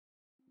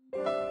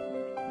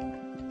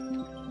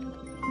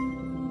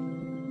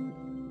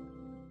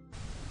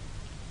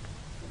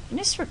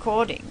this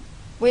recording,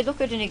 we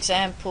look at an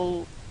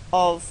example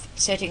of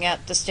setting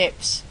out the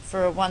steps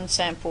for a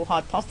one-sample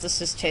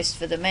hypothesis test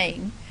for the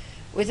mean,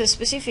 with a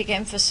specific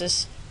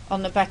emphasis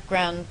on the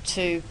background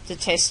to the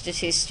test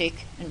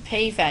statistic and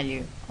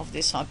p-value of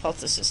this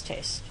hypothesis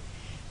test.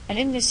 And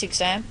in this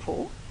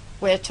example,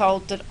 we're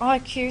told that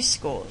IQ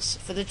scores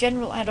for the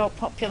general adult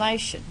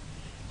population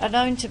are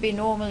known to be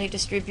normally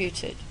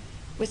distributed,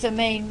 with a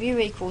mean mu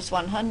equals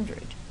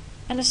 100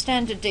 and a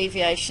standard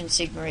deviation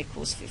sigma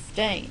equals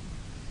 15.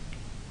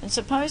 And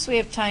suppose we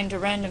obtained a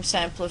random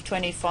sample of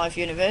 25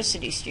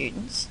 university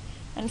students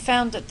and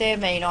found that their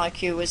mean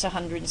IQ was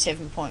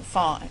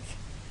 107.5.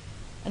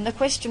 And the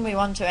question we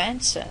want to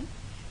answer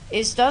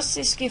is, does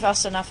this give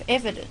us enough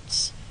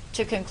evidence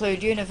to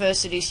conclude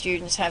university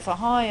students have a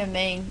higher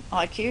mean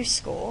IQ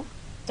score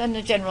than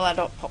the general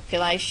adult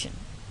population?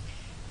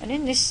 And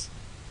in this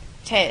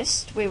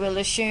test, we will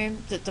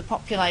assume that the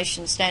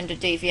population standard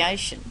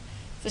deviation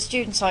for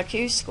students'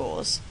 IQ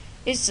scores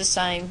is the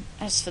same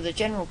as for the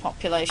general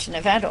population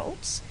of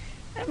adults,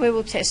 and we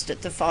will test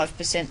at the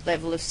 5%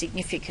 level of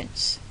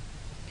significance.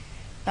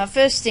 Now,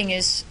 first thing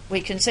is,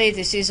 we can see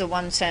this is a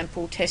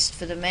one-sample test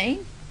for the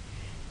mean,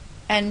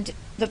 and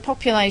the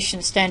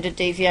population standard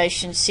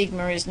deviation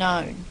sigma is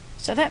known.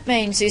 So that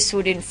means this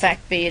would in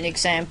fact be an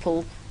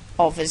example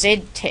of a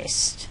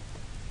z-test.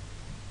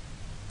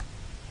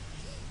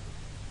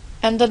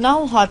 And the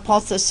null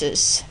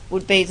hypothesis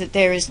would be that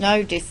there is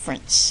no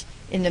difference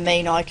in the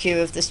mean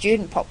IQ of the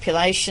student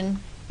population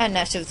and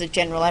that of the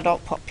general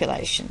adult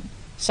population.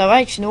 So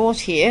H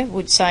naught here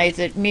would say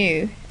that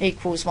mu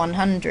equals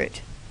 100.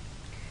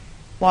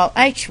 While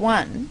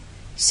H1,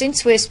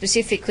 since we're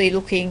specifically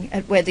looking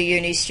at whether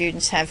uni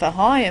students have a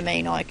higher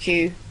mean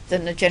IQ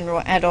than the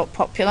general adult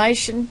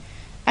population,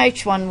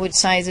 H1 would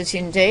say that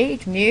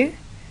indeed mu,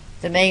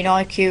 the mean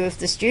IQ of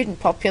the student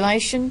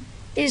population,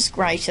 is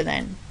greater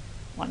than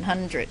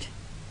 100.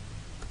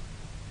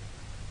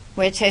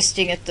 We're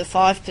testing at the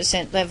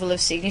 5% level of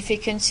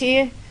significance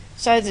here,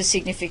 so the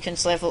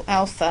significance level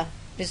alpha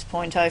is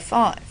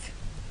 0.05.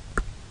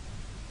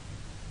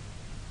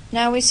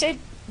 Now, we said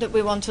that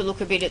we want to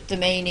look a bit at the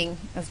meaning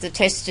of the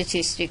test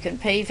statistic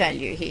and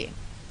p-value here.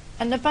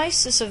 And the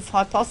basis of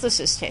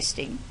hypothesis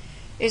testing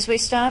is we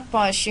start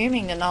by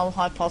assuming the null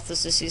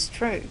hypothesis is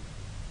true.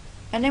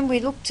 And then we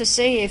look to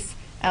see if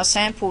our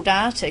sample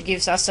data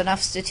gives us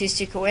enough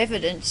statistical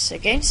evidence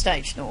against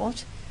H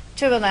naught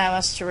to allow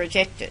us to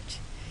reject it.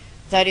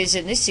 That is,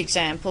 in this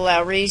example,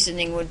 our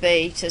reasoning would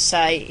be to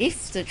say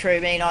if the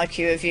true mean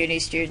IQ of uni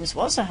students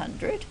was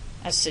 100,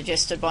 as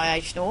suggested by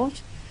H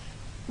naught,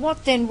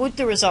 what then would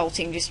the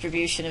resulting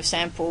distribution of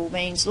sample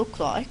means look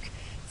like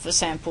for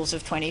samples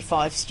of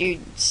 25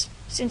 students,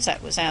 since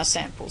that was our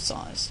sample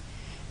size?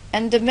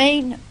 And the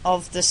mean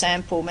of the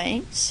sample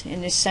means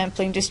in this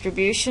sampling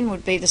distribution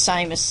would be the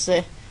same as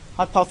the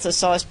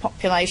hypothesised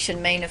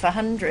population mean of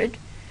 100.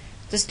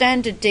 The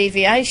standard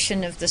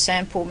deviation of the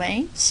sample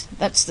means,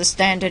 that's the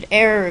standard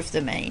error of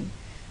the mean,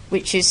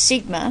 which is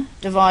sigma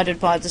divided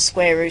by the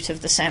square root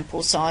of the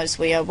sample size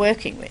we are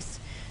working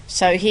with.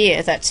 So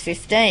here that's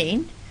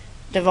 15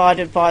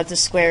 divided by the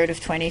square root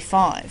of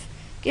 25,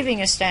 giving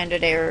a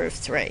standard error of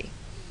 3.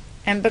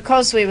 And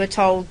because we were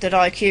told that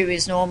IQ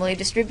is normally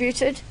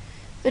distributed,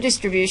 the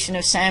distribution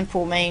of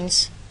sample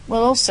means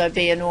will also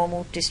be a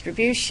normal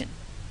distribution.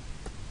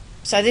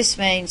 So this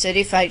means that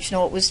if H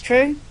naught was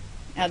true,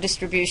 our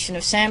distribution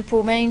of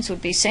sample means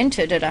would be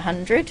centred at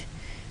 100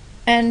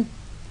 and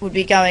would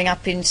be going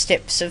up in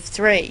steps of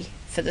 3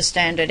 for the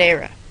standard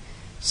error.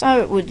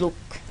 So it would look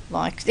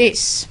like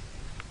this.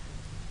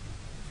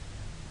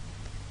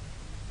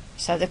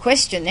 So the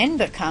question then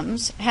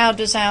becomes, how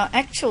does our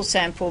actual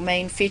sample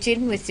mean fit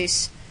in with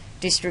this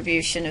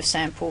distribution of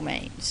sample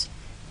means?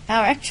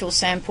 Our actual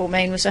sample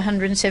mean was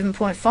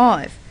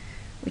 107.5,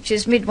 which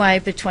is midway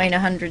between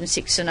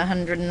 106 and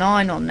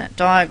 109 on that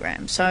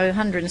diagram. So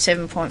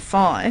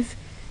 107.5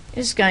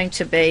 is going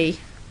to be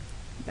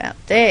about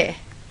there.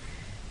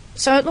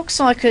 So it looks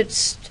like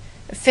it's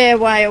a fair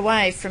way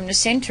away from the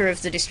centre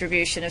of the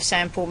distribution of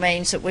sample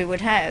means that we would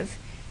have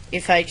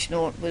if H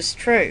naught was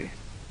true.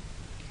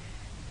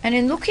 And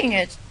in looking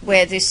at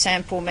where this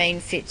sample mean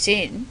fits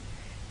in,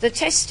 the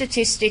test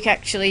statistic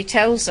actually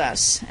tells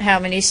us how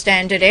many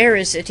standard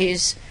errors it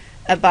is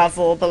above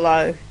or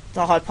below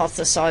the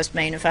hypothesised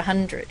mean of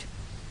 100.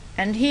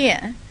 And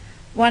here,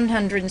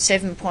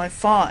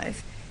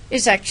 107.5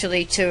 is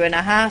actually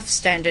 2.5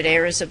 standard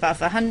errors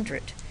above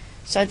 100.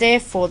 So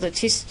therefore the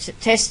test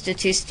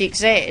statistic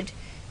Z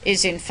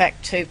is in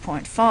fact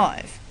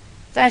 2.5.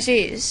 That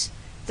is,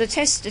 the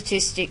test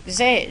statistic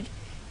Z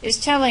is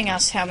telling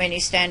us how many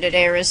standard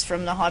errors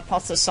from the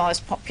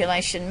hypothesised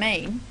population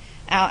mean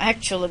our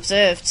actual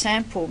observed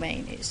sample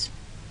mean is.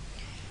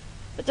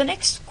 But the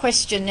next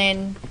question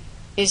then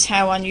is,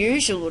 how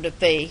unusual would it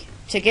be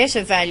to get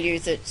a value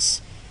that's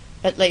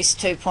at least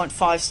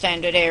 2.5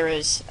 standard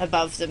errors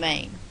above the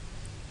mean?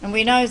 And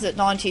we know that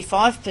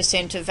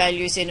 95% of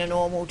values in a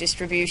normal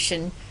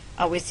distribution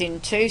are within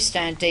 2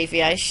 standard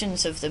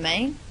deviations of the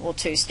mean, or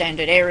 2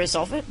 standard errors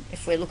of it,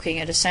 if we're looking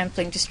at a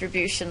sampling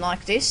distribution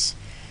like this.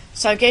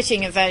 So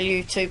getting a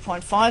value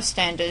 2.5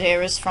 standard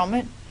errors from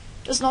it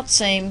does not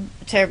seem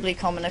a terribly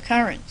common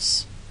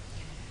occurrence.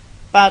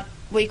 But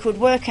we could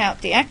work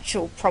out the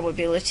actual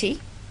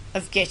probability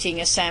of getting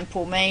a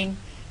sample mean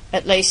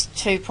at least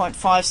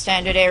 2.5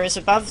 standard errors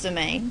above the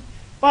mean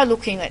by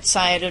looking, let's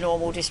say, at a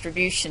normal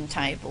distribution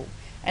table.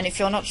 And if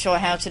you're not sure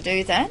how to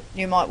do that,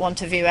 you might want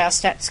to view our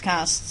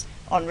StatsCasts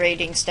on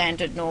reading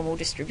standard normal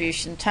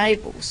distribution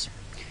tables.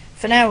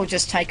 For now, we'll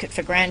just take it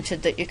for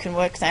granted that you can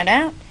work that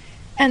out,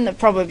 and the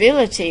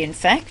probability, in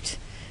fact,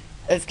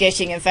 of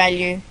getting a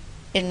value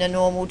in the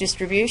normal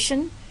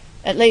distribution,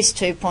 at least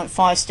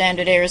 2.5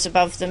 standard errors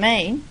above the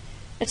mean,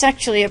 it's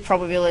actually a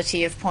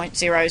probability of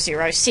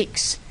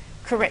 0.006,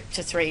 correct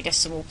to 3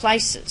 decimal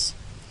places.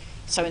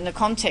 So in the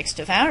context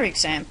of our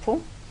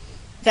example,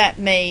 that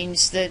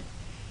means that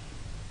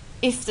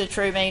if the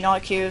true mean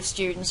IQ of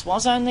students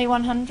was only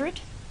 100,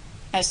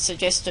 as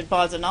suggested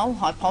by the null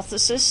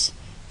hypothesis,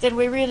 then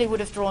we really would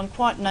have drawn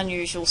quite an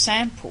unusual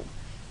sample,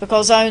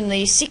 because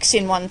only 6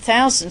 in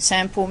 1,000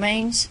 sample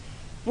means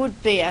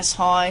would be as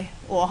high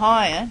or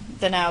higher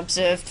than our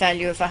observed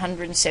value of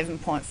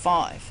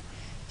 107.5.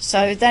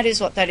 So that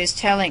is what that is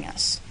telling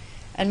us.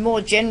 And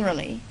more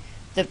generally,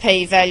 the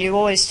p-value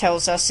always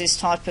tells us this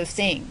type of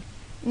thing.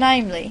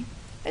 Namely,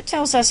 it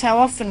tells us how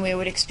often we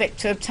would expect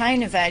to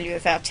obtain a value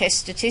of our test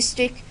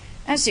statistic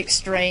as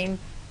extreme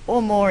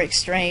or more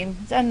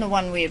extreme than the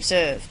one we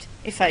observed,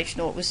 if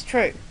h0 was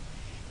true.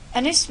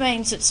 And this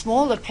means that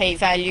smaller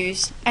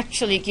p-values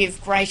actually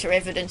give greater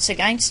evidence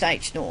against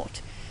h0,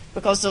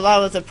 because the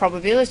lower the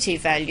probability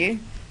value,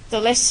 the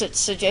less it's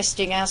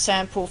suggesting our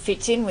sample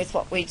fits in with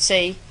what we'd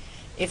see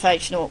if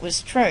h0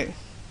 was true.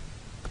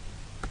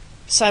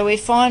 So we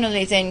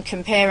finally then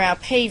compare our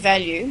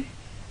p-value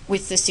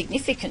with the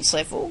significance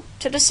level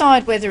to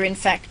decide whether in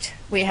fact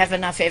we have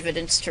enough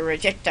evidence to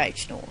reject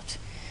h0.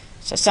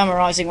 So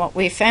summarising what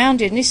we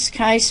found, in this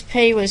case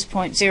p was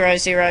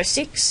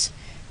 0.006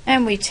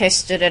 and we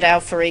tested at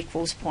alpha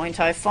equals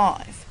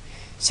 0.05.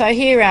 So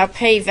here our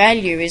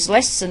p-value is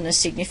less than the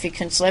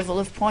significance level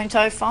of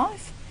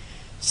 0.05.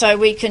 So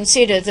we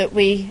consider that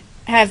we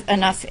have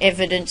enough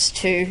evidence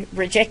to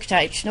reject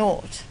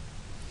h0.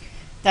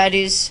 That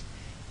is,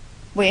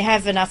 we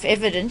have enough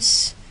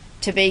evidence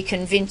to be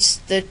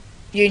convinced that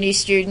uni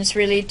students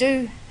really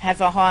do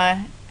have a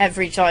higher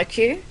average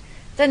IQ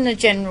than the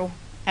general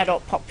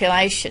adult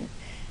population,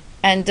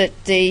 and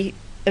that the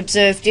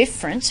observed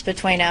difference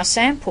between our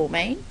sample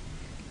mean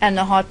and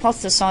the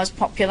hypothesised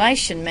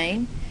population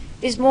mean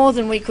is more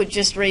than we could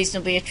just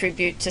reasonably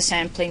attribute to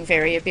sampling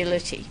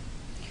variability.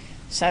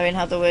 So in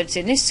other words,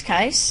 in this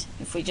case,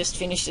 if we just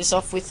finish this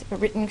off with a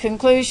written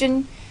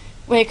conclusion,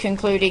 we're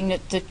concluding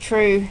that the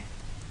true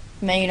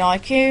mean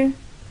IQ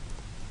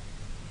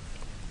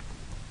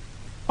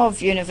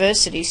of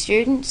university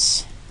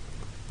students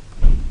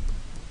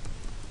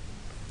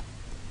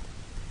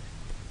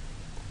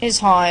is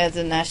higher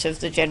than that of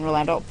the general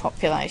adult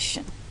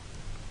population.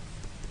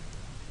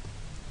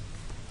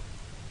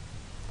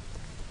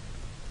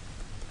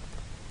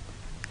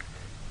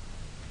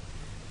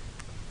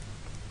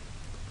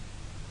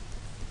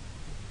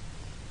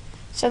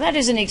 So that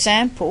is an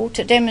example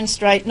to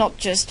demonstrate not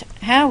just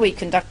how we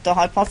conduct the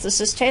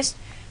hypothesis test,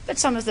 but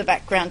some of the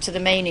background to the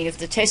meaning of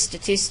the test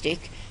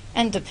statistic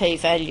and the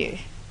p-value.